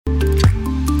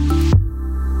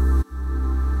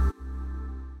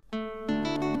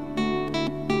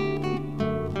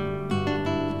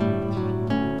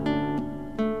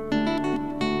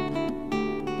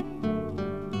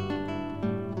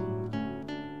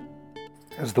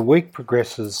As the week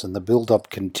progresses and the build-up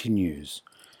continues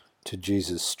to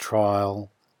Jesus' trial,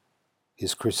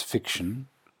 his crucifixion,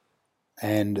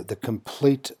 and the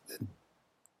complete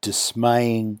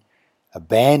dismaying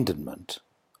abandonment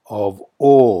of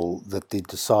all that the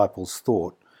disciples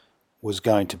thought was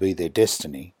going to be their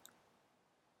destiny,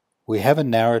 we have a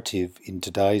narrative in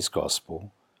today's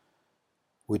Gospel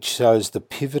which shows the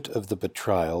pivot of the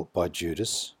betrayal by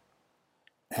Judas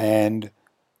and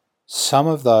some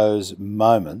of those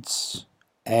moments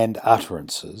and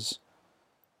utterances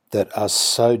that are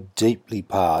so deeply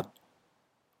part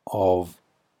of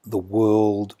the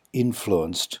world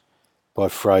influenced by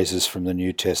phrases from the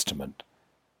New Testament.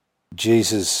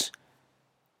 Jesus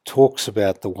talks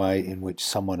about the way in which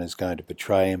someone is going to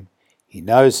betray him. He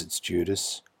knows it's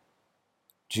Judas.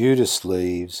 Judas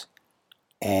leaves,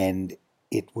 and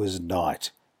it was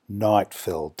night. Night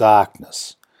fell,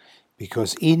 darkness.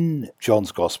 Because in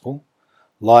John's Gospel,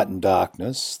 light and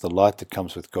darkness, the light that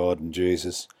comes with God and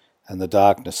Jesus, and the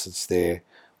darkness that's there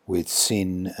with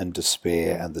sin and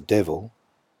despair and the devil,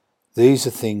 these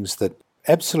are things that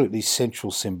absolutely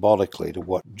central symbolically to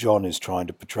what John is trying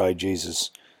to portray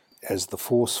Jesus as the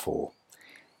force for.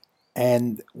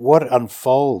 And what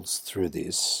unfolds through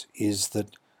this is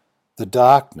that the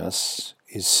darkness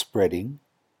is spreading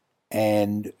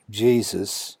and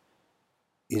Jesus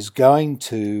is going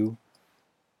to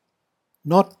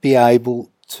not be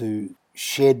able to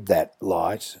shed that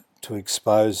light to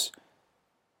expose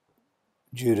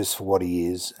Judas for what he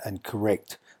is and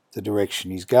correct the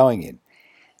direction he's going in.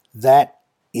 That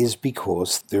is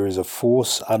because there is a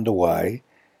force underway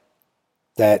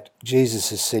that Jesus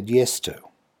has said yes to.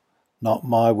 Not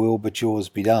my will, but yours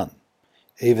be done.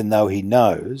 Even though he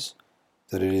knows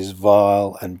that it is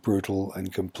vile and brutal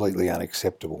and completely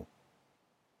unacceptable.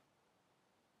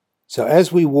 So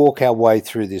as we walk our way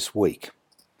through this week,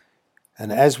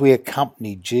 and as we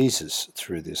accompany Jesus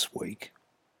through this week,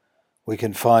 we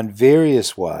can find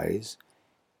various ways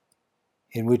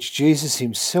in which Jesus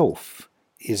himself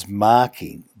is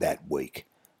marking that week,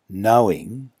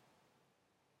 knowing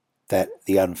that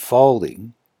the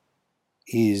unfolding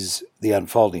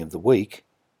of the week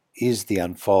is the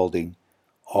unfolding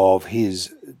of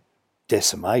his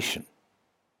decimation.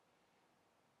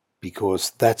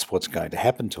 Because that's what's going to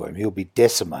happen to him. He'll be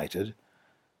decimated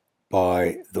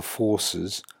by the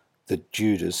forces that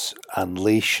Judas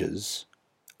unleashes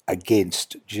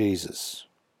against Jesus.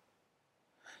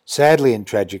 Sadly and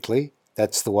tragically,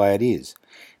 that's the way it is.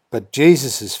 But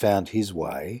Jesus has found his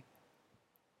way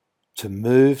to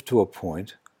move to a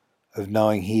point of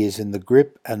knowing he is in the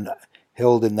grip and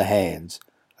held in the hands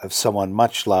of someone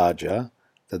much larger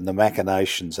than the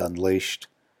machinations unleashed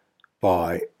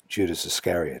by Judas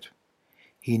Iscariot.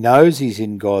 He knows he's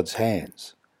in God's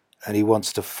hands, and he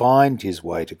wants to find his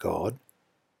way to God,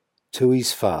 to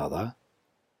his Father,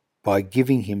 by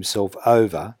giving himself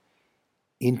over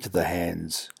into the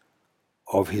hands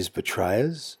of his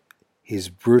betrayers, his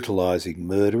brutalizing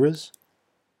murderers,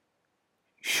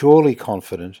 surely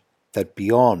confident that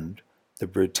beyond the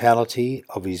brutality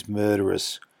of his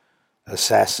murderous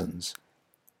assassins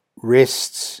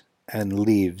rests and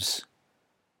lives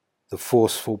the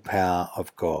forceful power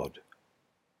of God.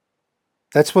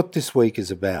 That's what this week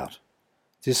is about.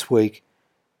 This week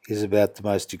is about the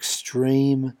most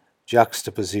extreme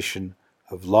juxtaposition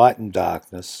of light and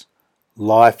darkness,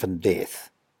 life and death.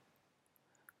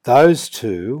 Those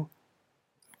two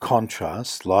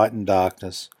contrasts, light and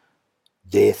darkness,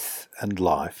 death and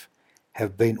life,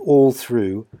 have been all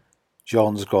through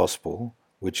John's Gospel,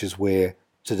 which is where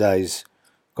today's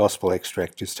Gospel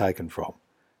extract is taken from.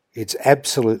 It's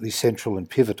absolutely central and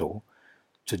pivotal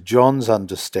to John's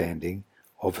understanding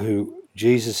of who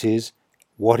Jesus is,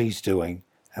 what he's doing,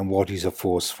 and what he's a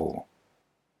force for.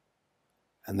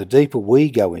 And the deeper we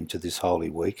go into this Holy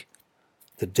Week,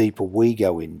 the deeper we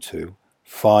go into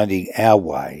finding our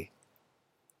way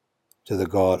to the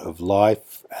God of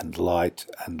life and light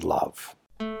and love.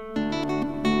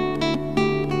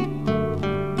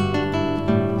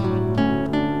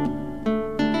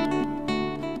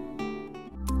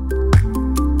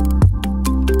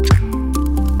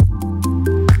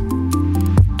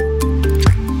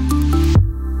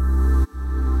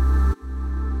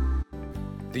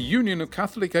 The Union of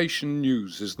Catholic Asian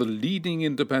News is the leading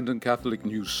independent Catholic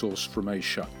news source from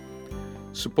Asia.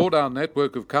 Support our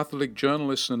network of Catholic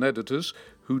journalists and editors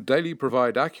who daily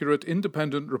provide accurate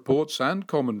independent reports and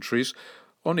commentaries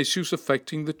on issues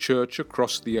affecting the Church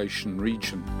across the Asian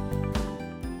region.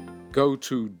 Go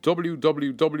to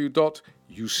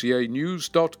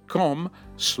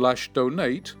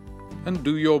www.ucanews.com/donate and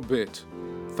do your bit.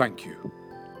 Thank you.